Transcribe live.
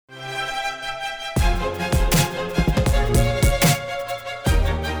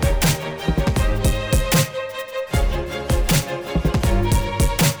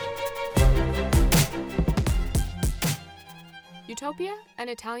Utopia, an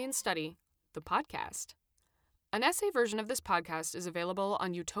Italian Study, the podcast. An essay version of this podcast is available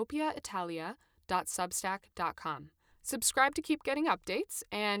on utopiaitalia.substack.com. Subscribe to keep getting updates,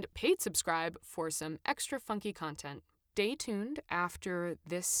 and paid subscribe for some extra funky content. Stay tuned after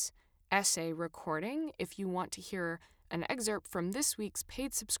this essay recording if you want to hear an excerpt from this week's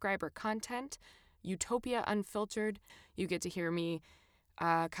paid subscriber content, Utopia Unfiltered. You get to hear me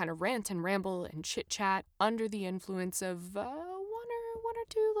kind of rant and ramble and chit-chat under the influence of one or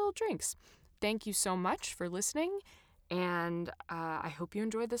two little drinks. Thank you so much for listening, and I hope you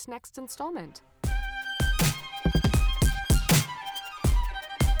enjoy this next installment.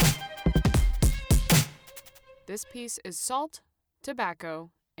 This piece is Salt, Tobacco,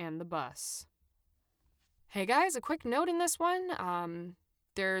 and the Bus. Hey guys, a quick note in this one.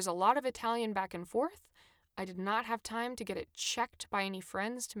 There's a lot of Italian back and forth. I did not have time to get it checked by any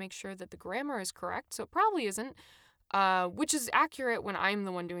friends to make sure that the grammar is correct, so it probably isn't, which is accurate when I'm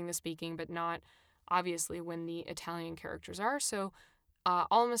the one doing the speaking, but not obviously when the Italian characters are, so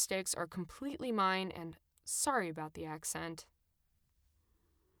all mistakes are completely mine, and sorry about the accent.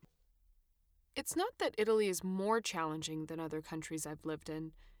 It's not that Italy is more challenging than other countries I've lived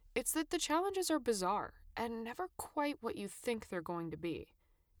in. It's that the challenges are bizarre and never quite what you think they're going to be.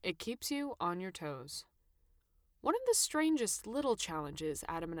 It keeps you on your toes. One of the strangest little challenges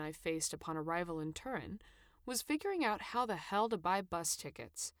Adam and I faced upon arrival in Turin was figuring out how the hell to buy bus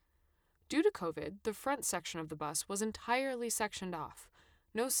tickets. Due to COVID, the front section of the bus was entirely sectioned off.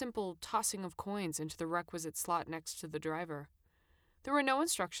 No simple tossing of coins into the requisite slot next to the driver. There were no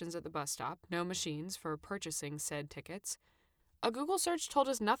instructions at the bus stop, no machines for purchasing said tickets. A Google search told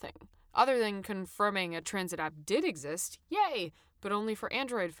us nothing, other than confirming a transit app did exist, yay, but only for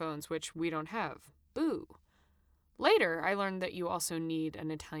Android phones, which we don't have. Boo. Later, I learned that you also need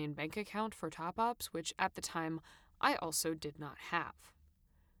an Italian bank account for top-ups, which at the time I also did not have.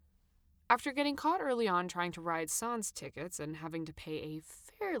 After getting caught early on trying to ride sans tickets and having to pay a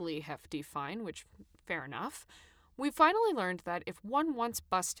fairly hefty fine, which, fair enough, we finally learned that if one wants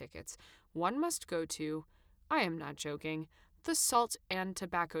bus tickets, one must go to, I am not joking, the salt and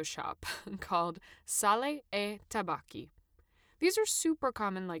tobacco shop called Sale e Tabacchi. These are super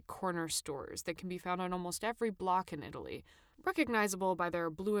common corner stores that can be found on almost every block in Italy, recognizable by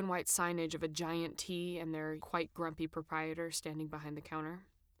their blue and white signage of a giant T and their quite grumpy proprietor standing behind the counter.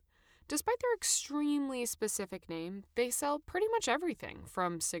 Despite their extremely specific name, they sell pretty much everything,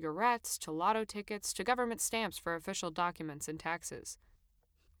 from cigarettes to lotto tickets to government stamps for official documents and taxes.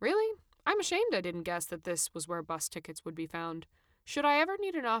 Really? I'm ashamed I didn't guess that this was where bus tickets would be found. Should I ever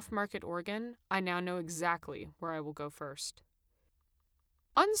need an off-market organ, I now know exactly where I will go first.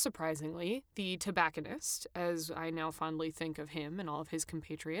 Unsurprisingly, the tobacconist, as I now fondly think of him and all of his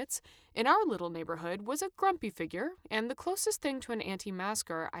compatriots, in our little neighborhood was a grumpy figure and the closest thing to an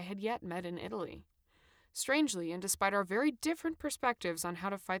anti-masker I had yet met in Italy. Strangely, and despite our very different perspectives on how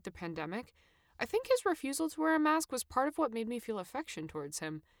to fight the pandemic, I think his refusal to wear a mask was part of what made me feel affection towards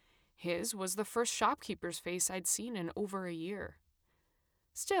him. His was the first shopkeeper's face I'd seen in over a year.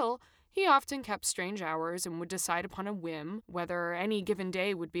 Still, he often kept strange hours and would decide upon a whim whether any given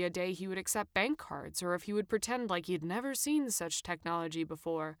day would be a day he would accept bank cards or if he would pretend like he'd never seen such technology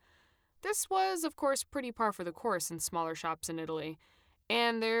before. This was, of course, pretty par for the course in smaller shops in Italy,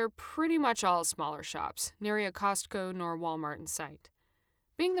 and they're pretty much all smaller shops, nary a Costco nor Walmart in sight.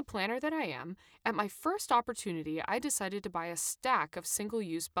 Being the planner that I am, at my first opportunity I decided to buy a stack of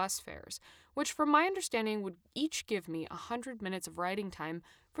single-use bus fares, which from my understanding would each give me 100 minutes of riding time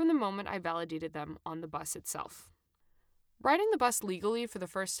from the moment I validated them on the bus itself. Riding the bus legally for the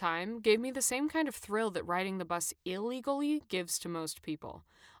first time gave me the same kind of thrill that riding the bus illegally gives to most people.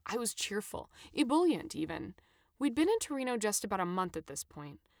 I was cheerful, ebullient even. We'd been in Torino just about a month at this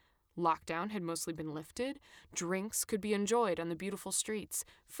point. Lockdown had mostly been lifted, drinks could be enjoyed on the beautiful streets,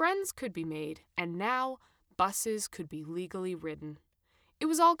 friends could be made, and now buses could be legally ridden. It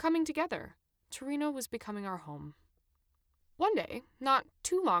was all coming together. Torino was becoming our home. One day, not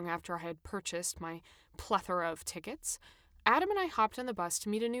too long after I had purchased my plethora of tickets, Adam and I hopped on the bus to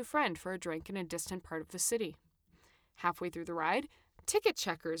meet a new friend for a drink in a distant part of the city. Halfway through the ride, ticket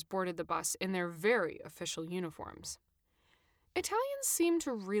checkers boarded the bus in their very official uniforms. Italians seem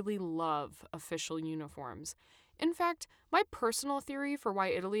to really love official uniforms. In fact, my personal theory for why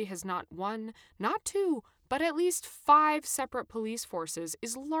Italy has not one, not two, but at least 5 separate police forces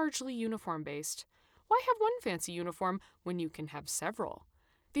is largely uniform-based. Why have one fancy uniform when you can have several?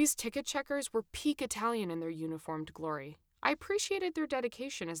 These ticket checkers were peak Italian in their uniformed glory. I appreciated their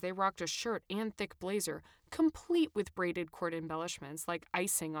dedication as they rocked a shirt and thick blazer, complete with braided cord embellishments like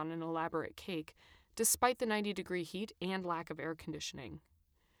icing on an elaborate cake, despite the 90-degree heat and lack of air conditioning.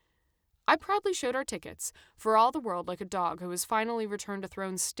 I proudly showed our tickets, for all the world like a dog who has finally returned a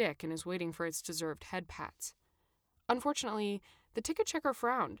thrown stick and is waiting for its deserved head pats. Unfortunately, the ticket checker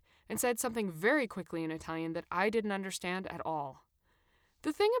frowned and said something very quickly in Italian that I didn't understand at all.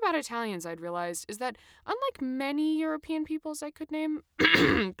 The thing about Italians, I'd realized, is that unlike many European peoples I could name,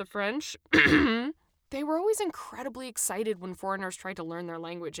 the French, they were always incredibly excited when foreigners tried to learn their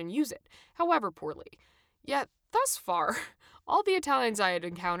language and use it, however poorly. Yet, thus far, all the Italians I had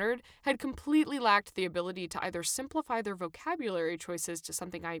encountered had completely lacked the ability to either simplify their vocabulary choices to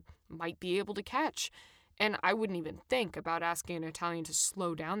something I might be able to catch, and I wouldn't even think about asking an Italian to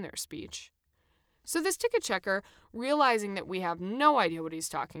slow down their speech. So this ticket checker, realizing that we have no idea what he's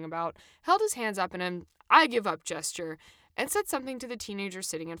talking about, held his hands up in an "I give up" gesture and said something to the teenager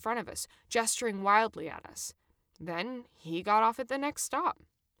sitting in front of us, gesturing wildly at us. Then he got off at the next stop.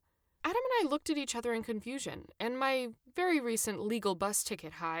 Adam and I looked at each other in confusion, and my very recent legal bus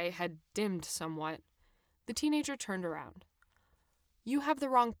ticket high had dimmed somewhat. The teenager turned around. "You have the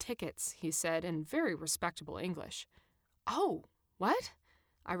wrong tickets," he said in very respectable English. "Oh, what?"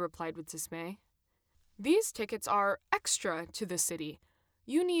 I replied with dismay. "These tickets are extra to the city.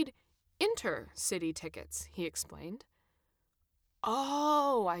 You need inter-city tickets," he explained.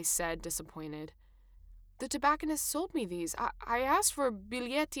 "Oh," I said, disappointed. "The tobacconist sold me these. I asked for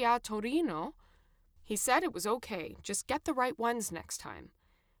biglietti a Torino." He said it was okay, just get the right ones next time.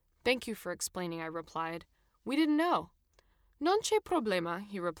 "Thank you for explaining," I replied. "We didn't know." "Non c'è problema,"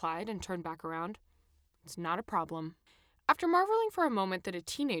 he replied and turned back around. "It's not a problem." After marveling for a moment that a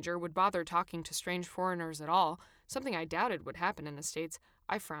teenager would bother talking to strange foreigners at all, something I doubted would happen in the States,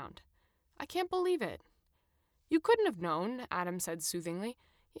 I frowned. "I can't believe it." "You couldn't have known," Adam said soothingly.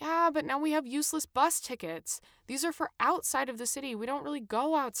 "Yeah, but now we have useless bus tickets. These are for outside of the city. We don't really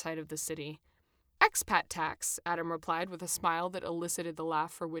go outside of the city." "Expat tax," Adam replied with a smile that elicited the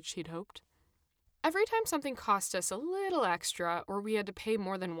laugh for which he'd hoped. Every time something cost us a little extra, or we had to pay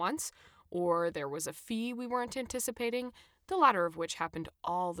more than once, or there was a fee we weren't anticipating, the latter of which happened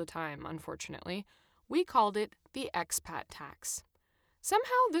all the time, unfortunately, we called it the expat tax.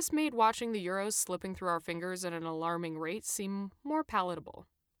 Somehow this made watching the euros slipping through our fingers at an alarming rate seem more palatable.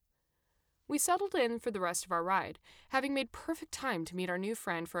 We settled in for the rest of our ride, having made perfect time to meet our new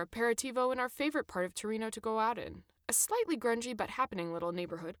friend for aperitivo in our favorite part of Torino to go out in, a slightly grungy but happening little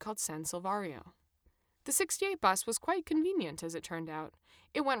neighborhood called San Salvario. The 68 bus was quite convenient, as it turned out.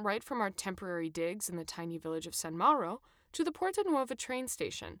 It went right from our temporary digs in the tiny village of San Mauro to the Porta Nuova train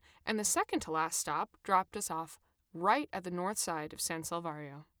station, and the second-to-last stop dropped us off right at the north side of San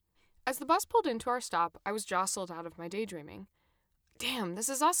Salvario. As the bus pulled into our stop, I was jostled out of my daydreaming. "Damn, this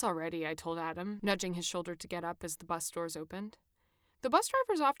is us already," I told Adam, nudging his shoulder to get up as the bus doors opened. The bus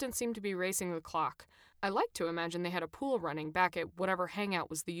drivers often seemed to be racing the clock. I like to imagine they had a pool running back at whatever hangout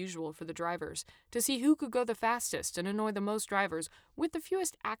was the usual for the drivers, to see who could go the fastest and annoy the most drivers with the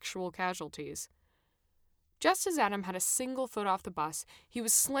fewest actual casualties. Just as Adam had a single foot off the bus, he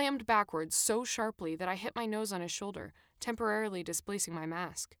was slammed backwards so sharply that I hit my nose on his shoulder, temporarily displacing my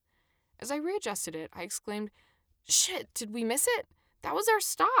mask. As I readjusted it, I exclaimed, "Shit, did we miss it? That was our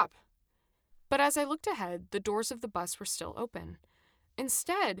stop." But as I looked ahead, the doors of the bus were still open.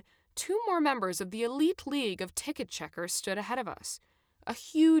 Instead, 2 more members of the elite league of ticket checkers stood ahead of us. A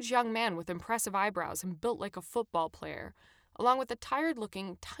huge young man with impressive eyebrows and built like a football player, along with a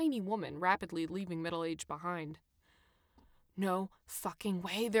tired-looking, tiny woman rapidly leaving middle age behind. No fucking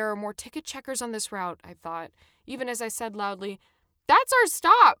way there are more ticket checkers on this route, I thought, even as I said loudly, "That's our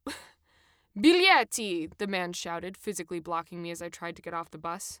stop!" "Biglietti," the man shouted, physically blocking me as I tried to get off the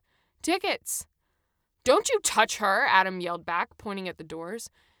bus. "Tickets." "Don't you touch her," Adam yelled back, pointing at the doors.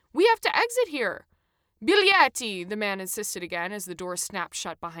 "We have to exit here." "Biglietti," the man insisted again as the door snapped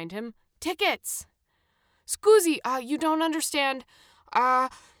shut behind him. "Tickets." "Scusi, you don't understand.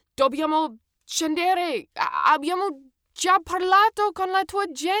 Dobbiamo scendere. Abbiamo già parlato con la tua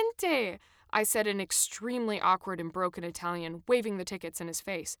gente," I said in extremely awkward and broken Italian, waving the tickets in his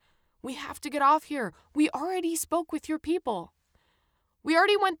face. "We have to get off here. We already spoke with your people." "We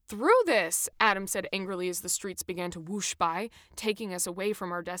already went through this," Adam said angrily as the streets began to whoosh by, taking us away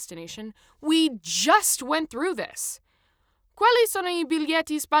from our destination. "We just went through this." "Quali sono I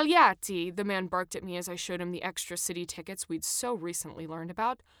biglietti sbagliati?" the man barked at me as I showed him the extra city tickets we'd so recently learned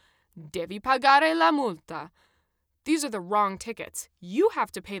about. "Devi pagare la multa." "These are the wrong tickets. You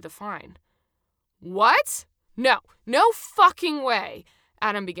have to pay the fine." "What? No fucking way!"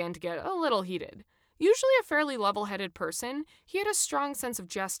 Adam began to get a little heated. Usually a fairly level-headed person, he had a strong sense of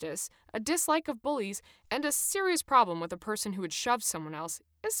justice, a dislike of bullies, and a serious problem with a person who would shove someone else,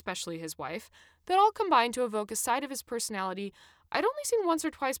 especially his wife, that all combined to evoke a side of his personality I'd only seen once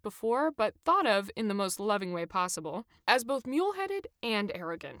or twice before, but thought of, in the most loving way possible, as both mule-headed and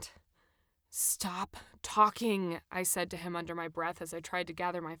arrogant. "Stop talking," I said to him under my breath as I tried to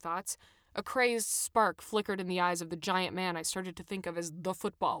gather my thoughts. A crazed spark flickered in the eyes of the giant man I started to think of as the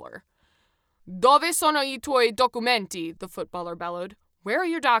footballer. "Dove sono I tuoi documenti?" the footballer bellowed. "Where are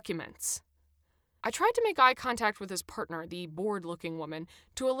your documents?" I tried to make eye contact with his partner, the bored-looking woman,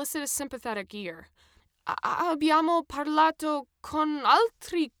 to elicit a sympathetic ear. "Abbiamo parlato con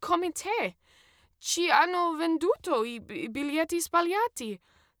altri come te. Ci hanno venduto I biglietti sbagliati.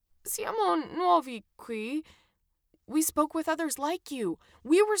 Siamo nuovi qui." "We spoke with others like you.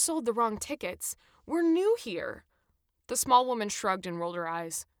 We were sold the wrong tickets. We're new here." The small woman shrugged and rolled her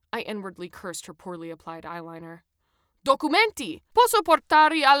eyes. I inwardly cursed her poorly applied eyeliner. "Documenti! Posso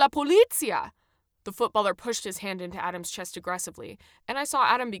portarli alla polizia!" The footballer pushed his hand into Adam's chest aggressively, and I saw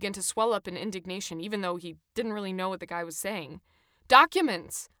Adam begin to swell up in indignation, even though he didn't really know what the guy was saying.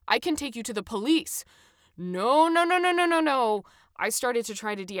 "Documents! I can take you to the police." No. I started to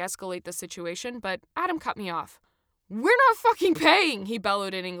try to de-escalate the situation, but Adam cut me off. "We're not fucking paying," he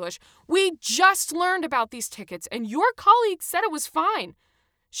bellowed in English. "We just learned about these tickets, and your colleague said it was fine."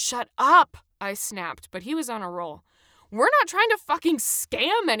 "Shut up," I snapped, but he was on a roll. "We're not trying to fucking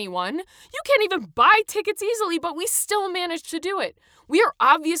scam anyone. You can't even buy tickets easily, but we still managed to do it. We are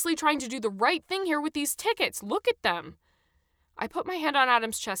obviously trying to do the right thing here with these tickets. Look at them." I put my hand on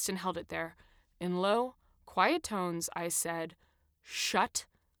Adam's chest and held it there. In low, quiet tones, I said, "Shut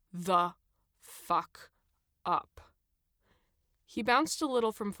the fuck up." He bounced a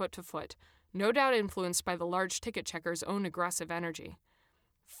little from foot to foot, no doubt influenced by the large ticket checker's own aggressive energy.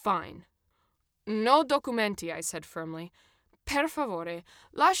 "Fine. No documenti," I said firmly. "Per favore,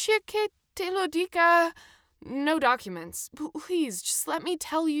 lascia che te lo dica." "No documents. Please, just let me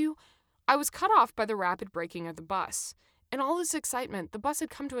tell you." I was cut off by the rapid braking of the bus. In all this excitement, the bus had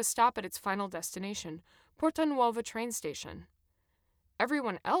come to a stop at its final destination, Porta Nuova train station.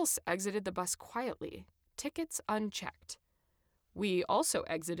 Everyone else exited the bus quietly, tickets unchecked. We also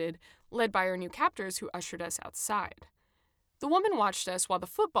exited, led by our new captors who ushered us outside. The woman watched us while the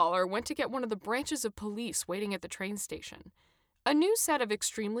footballer went to get one of the branches of police waiting at the train station. A new set of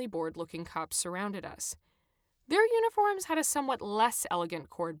extremely bored-looking cops surrounded us. Their uniforms had a somewhat less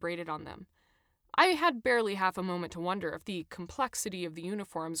elegant cord braided on them. I had barely half a moment to wonder if the complexity of the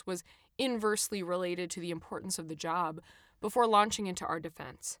uniforms was inversely related to the importance of the job before launching into our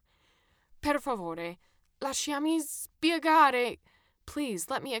defense. "Per favore, lasciami spiegare." Please,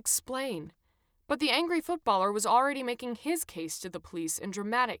 let me explain. But the angry footballer was already making his case to the police in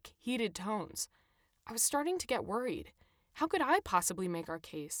dramatic, heated tones. I was starting to get worried. How could I possibly make our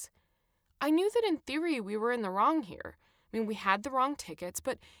case? I knew that in theory we were in the wrong here. We had the wrong tickets,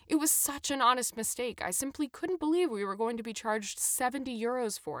 but it was such an honest mistake. I simply couldn't believe we were going to be charged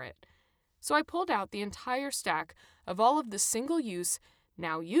 €70 for it. So I pulled out the entire stack of all of the single-use,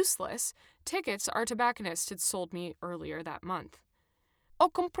 now useless, tickets our tobacconist had sold me earlier that month. "Ho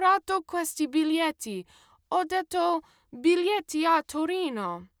comprato questi biglietti. Ho detto biglietti a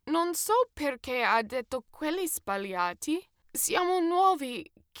Torino. Non so perché ha detto quelli sbagliati. Siamo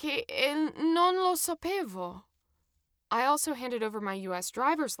nuovi, che non lo sapevo." I also handed over my U.S.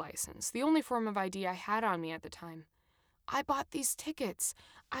 driver's license, the only form of ID I had on me at the time. "I bought these tickets.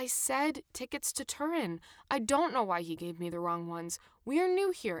 I said tickets to Turin. I don't know why he gave me the wrong ones. We are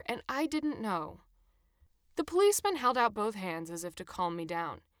new here, and I didn't know." The policeman held out both hands as if to calm me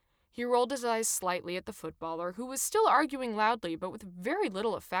down. He rolled his eyes slightly at the footballer, who was still arguing loudly but with very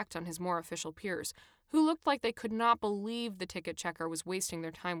little effect on his more official peers, who looked like they could not believe the ticket checker was wasting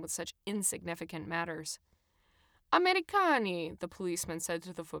their time with such insignificant matters. "Americani," the policeman said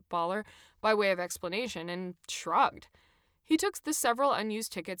to the footballer, by way of explanation, and shrugged. He took the several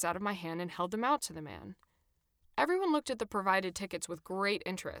unused tickets out of my hand and held them out to the man. Everyone looked at the provided tickets with great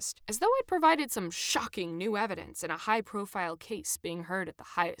interest, as though I'd provided some shocking new evidence in a high-profile case being heard at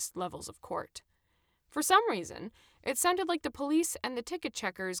the highest levels of court. For some reason, it sounded like the police and the ticket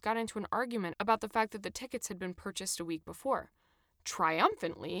checkers got into an argument about the fact that the tickets had been purchased a week before.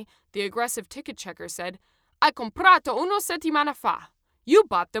 Triumphantly, the aggressive ticket checker said, "Hai comprato una settimana fa. You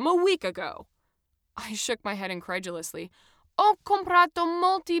bought them a week ago." I shook my head incredulously. "Ho comprato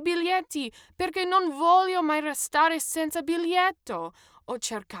molti biglietti perché non voglio mai restare senza biglietto. Ho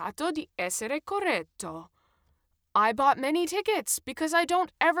cercato di essere corretto." "I bought many tickets because I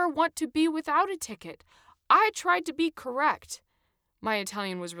don't ever want to be without a ticket. I tried to be correct." My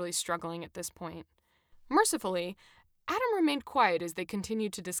Italian was really struggling at this point. Mercifully, Adam remained quiet as they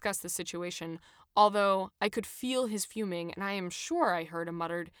continued to discuss the situation, although I could feel his fuming and I am sure I heard a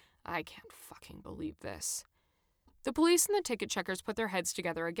muttered, I can't fucking believe this. The police and the ticket checkers put their heads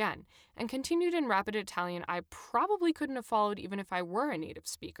together again and continued in rapid Italian I probably couldn't have followed even if I were a native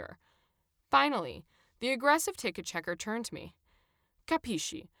speaker. Finally, the aggressive ticket checker turned to me.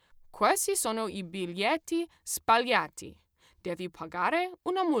 Capisci? Questi sono I biglietti sbagliati. Devi pagare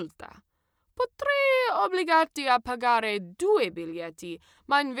una multa. Potrei obbligarti a pagare 2 biglietti,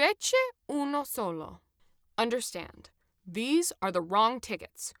 ma invece uno solo. Understand, these are the wrong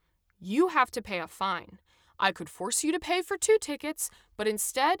tickets. You have to pay a fine. I could force you to pay for 2 tickets, but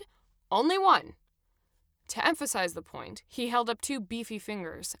instead, only 1. To emphasize the point, he held up 2 beefy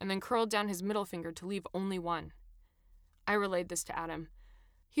fingers and then curled down his middle finger to leave only 1. I relayed this to Adam.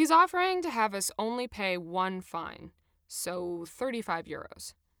 He's offering to have us only pay 1 fine, so 35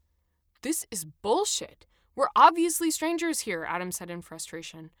 euros. This is bullshit. We're obviously strangers here, Adam said in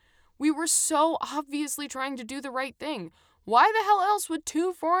frustration. We were so obviously trying to do the right thing. Why the hell else would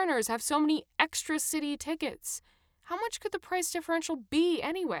 2 foreigners have so many extra city tickets? How much could the price differential be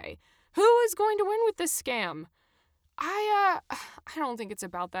anyway? Who is going to win with this scam? I don't think it's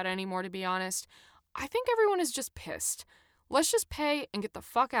about that anymore, to be honest. I think everyone is just pissed. Let's just pay and get the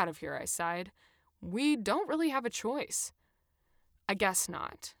fuck out of here, I sighed. We don't really have a choice. I guess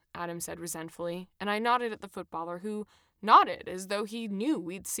not, Adam said resentfully, and I nodded at the footballer, who nodded as though he knew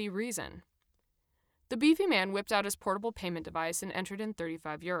we'd see reason. The beefy man whipped out his portable payment device and entered in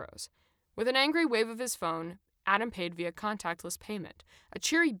 35 euros. With an angry wave of his phone, Adam paid via contactless payment, a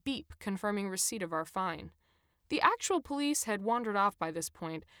cheery beep confirming receipt of our fine. The actual police had wandered off by this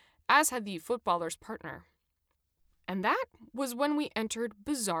point, as had the footballer's partner. And that was when we entered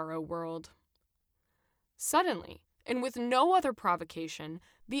Bizarro World. Suddenly, and with no other provocation,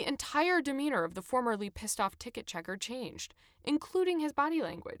 the entire demeanor of the formerly pissed-off ticket checker changed, including his body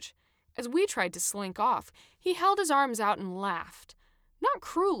language. As we tried to slink off, he held his arms out and laughed. Not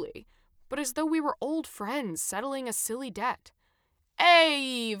cruelly, but as though we were old friends settling a silly debt.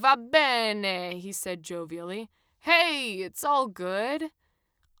 "Ehi, va bene," he said jovially. "Hey, it's all good."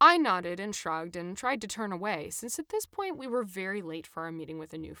 I nodded and shrugged and tried to turn away, since at this point we were very late for our meeting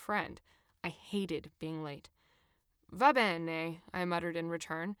with a new friend. I hated being late. "Va bene," I muttered in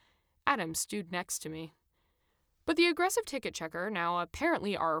return. Adam stewed next to me. But the aggressive ticket checker, now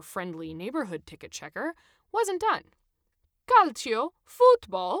apparently our friendly neighborhood ticket checker, wasn't done. "Calcio?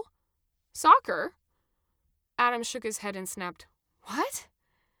 Football? Soccer?" Adam shook his head and snapped, "What?"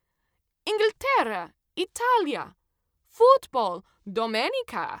 "Inghilterra, Italia, football,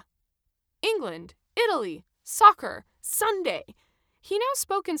 domenica. England, Italy, soccer, Sunday." He now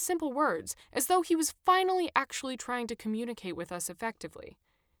spoke in simple words, as though he was finally actually trying to communicate with us effectively.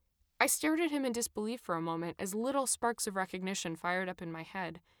 I stared at him in disbelief for a moment as little sparks of recognition fired up in my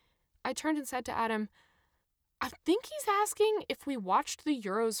head. I turned and said to Adam, "I think he's asking if we watched the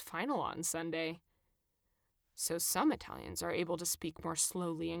Euros final on Sunday." "So some Italians are able to speak more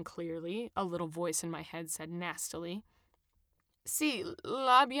slowly and clearly," a little voice in my head said nastily. "Sì,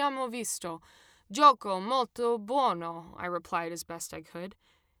 l'abbiamo visto. Gioco molto buono," I replied as best I could.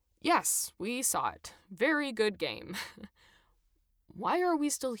 "Yes, we saw it. Very good game." "Why are we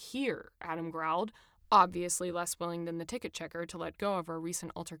still here?" Adam growled, obviously less willing than the ticket checker to let go of our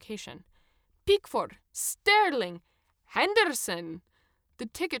recent altercation. "Pickford, Sterling, Henderson." The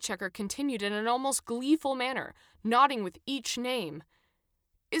ticket checker continued in an almost gleeful manner, nodding with each name.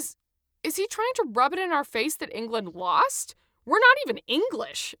 Is he trying to rub it in our face that England lost? "We're not even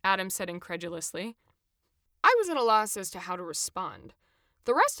English," Adam said incredulously. I was at a loss as to how to respond.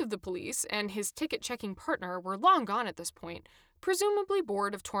 The rest of the police and his ticket-checking partner were long gone at this point, presumably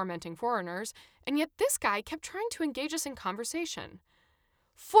bored of tormenting foreigners, and yet this guy kept trying to engage us in conversation.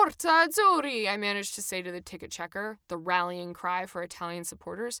 "Forza Azzurri," I managed to say to the ticket checker, the rallying cry for Italian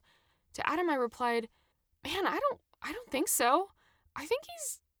supporters. To Adam I replied, "Man, I don't think so. I think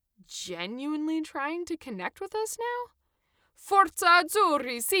he's genuinely trying to connect with us now." "Forza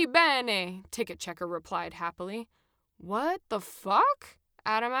Azzurri, sì bene," ticket checker replied happily. "What the fuck?"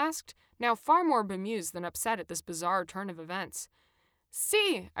 Adam asked, now far more bemused than upset at this bizarre turn of events.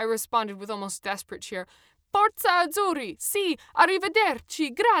 "Sì," I responded with almost desperate cheer. "Forza Azzurri, sì,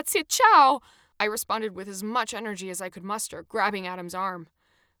 arrivederci, grazie, ciao." I responded with as much energy as I could muster, grabbing Adam's arm.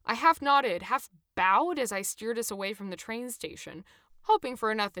 I half nodded, half bowed as I steered us away from the train station, hoping for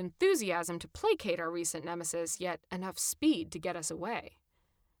enough enthusiasm to placate our recent nemesis, yet enough speed to get us away.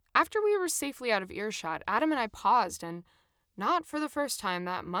 After we were safely out of earshot, Adam and I paused and, not for the first time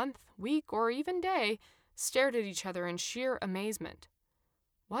that month, week, or even day, stared at each other in sheer amazement.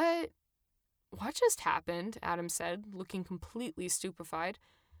 What just happened?" Adam said, looking completely stupefied.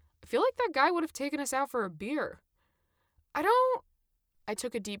 "I feel like that guy would have taken us out for a beer." I don't I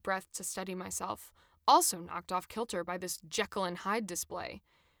took a deep breath to steady myself, also knocked off kilter by this Jekyll and Hyde display.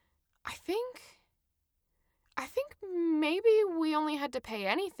 I think maybe we only had to pay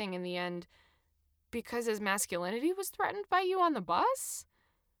anything in the end because his masculinity was threatened by you on the bus?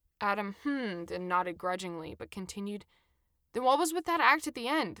 Adam hummed and nodded grudgingly, but continued, Then what was with that act at the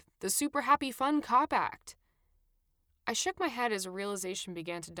end? The super happy fun cop act? I shook my head as a realization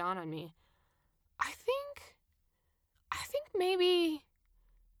began to dawn on me. I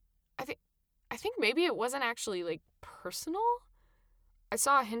think maybe it wasn't actually, personal? I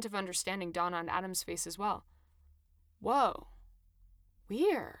saw a hint of understanding dawn on Adam's face as well. Whoa.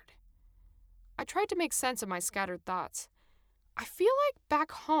 Weird. I tried to make sense of my scattered thoughts. I feel like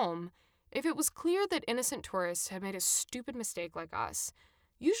back home, if it was clear that innocent tourists had made a stupid mistake like us,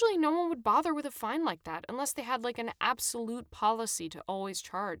 usually no one would bother with a fine like that unless they had an absolute policy to always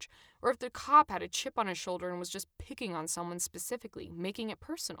charge, or if the cop had a chip on his shoulder and was just picking on someone specifically, making it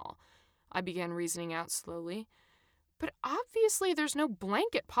personal. I began reasoning out slowly. But obviously there's no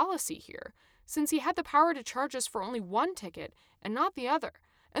blanket policy here, since he had the power to charge us for only one ticket and not the other,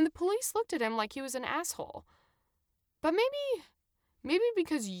 and the police looked at him like he was an asshole. But maybe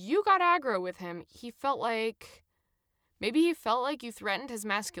because you got aggro with him, he felt like you threatened his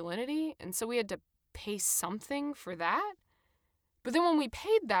masculinity, and so we had to pay something for that? But then when we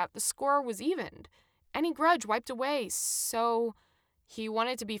paid that, the score was evened. Any grudge wiped away, so he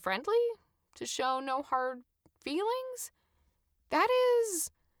wanted to be friendly? To show no hard feelings? That is...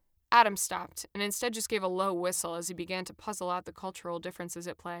 Adam stopped, and instead just gave a low whistle as he began to puzzle out the cultural differences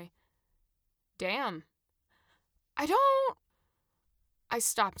at play. Damn. I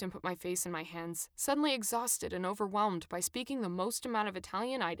stopped and put my face in my hands, suddenly exhausted and overwhelmed by speaking the most amount of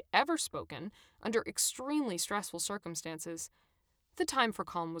Italian I'd ever spoken under extremely stressful circumstances. The time for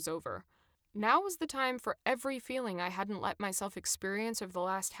calm was over. Now was the time for every feeling I hadn't let myself experience over the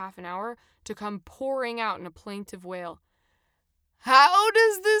last half an hour to come pouring out in a plaintive wail. How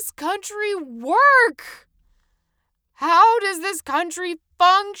does this country work? How does this country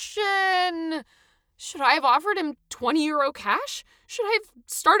function? Should I have offered him 20 euro cash? Should I have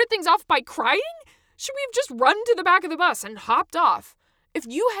started things off by crying? Should we have just run to the back of the bus and hopped off? If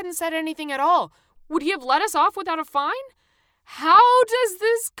you hadn't said anything at all, would he have let us off without a fine? How does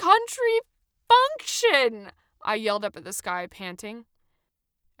this country function? I yelled up at the sky, panting.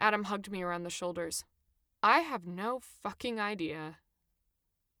 Adam hugged me around the shoulders. I have no fucking idea.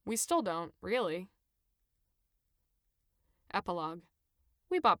 We still don't, really. Epilogue.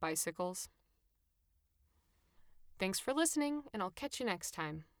 We bought bicycles. Thanks for listening, and I'll catch you next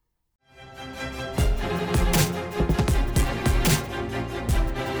time.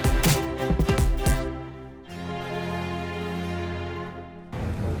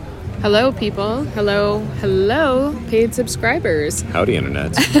 Hello, people. Hello, paid subscribers. Howdy,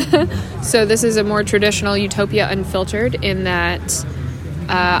 Internet. So this is a more traditional Utopia Unfiltered in that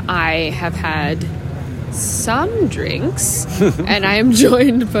I have had some drinks, and I am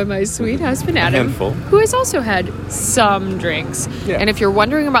joined by my sweet husband, Adam, who has also had some drinks. Yeah. And if you're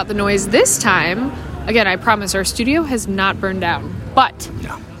wondering about the noise this time, again, I promise our studio has not burned down, but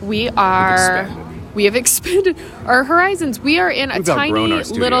we have expanded our horizons. We are in a tiny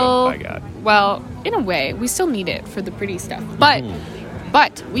little, well, in a way, we still need it for the pretty stuff,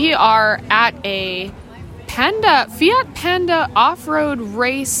 but we are at a Fiat Panda off-road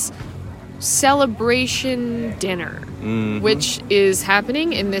race celebration dinner, which is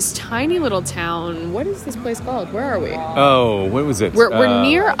happening in this tiny little town. What is this place called? Where are we? Oh, what was it? We're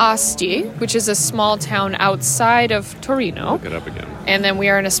near Asti, which is a small town outside of Torino. Look it up again. And then we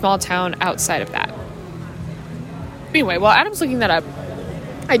are in a small town outside of that. Anyway, while Adam's looking that up,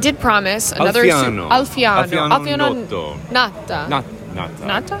 I did promise another... Alfiano Nata.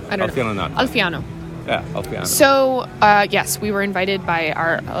 Nata? I don't Alfiano know. Nata. Alfiano. Yeah, Alfiano. So, yes, we were invited by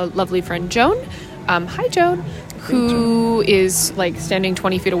our lovely friend Joan. Hi, Joan. Who is standing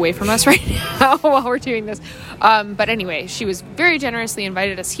 20 feet away from us right now while we're doing this. But anyway, she was very generously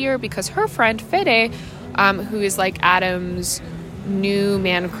invited us here because her friend Fede, who is Adam's new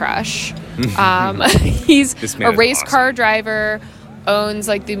man crush, he's a race car driver, owns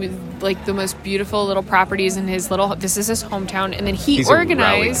the most beautiful little properties in his little. This is his hometown, and then he's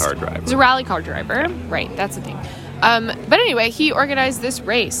organized. He's a rally car driver, right? That's the thing. But anyway, he organized this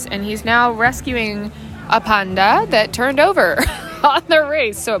race, and he's now rescuing a panda that turned over on the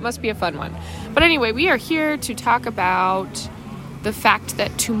race. So it must be a fun one. But anyway, we are here to talk about the fact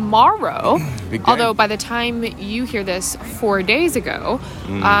that tomorrow, although by the time you hear this 4 days ago,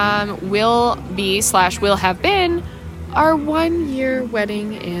 will have been Our 1-year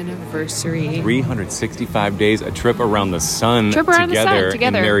wedding anniversary. 365 days, a trip around the sun Trip around the sun together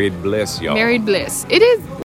together. in married bliss, y'all. Married bliss. It is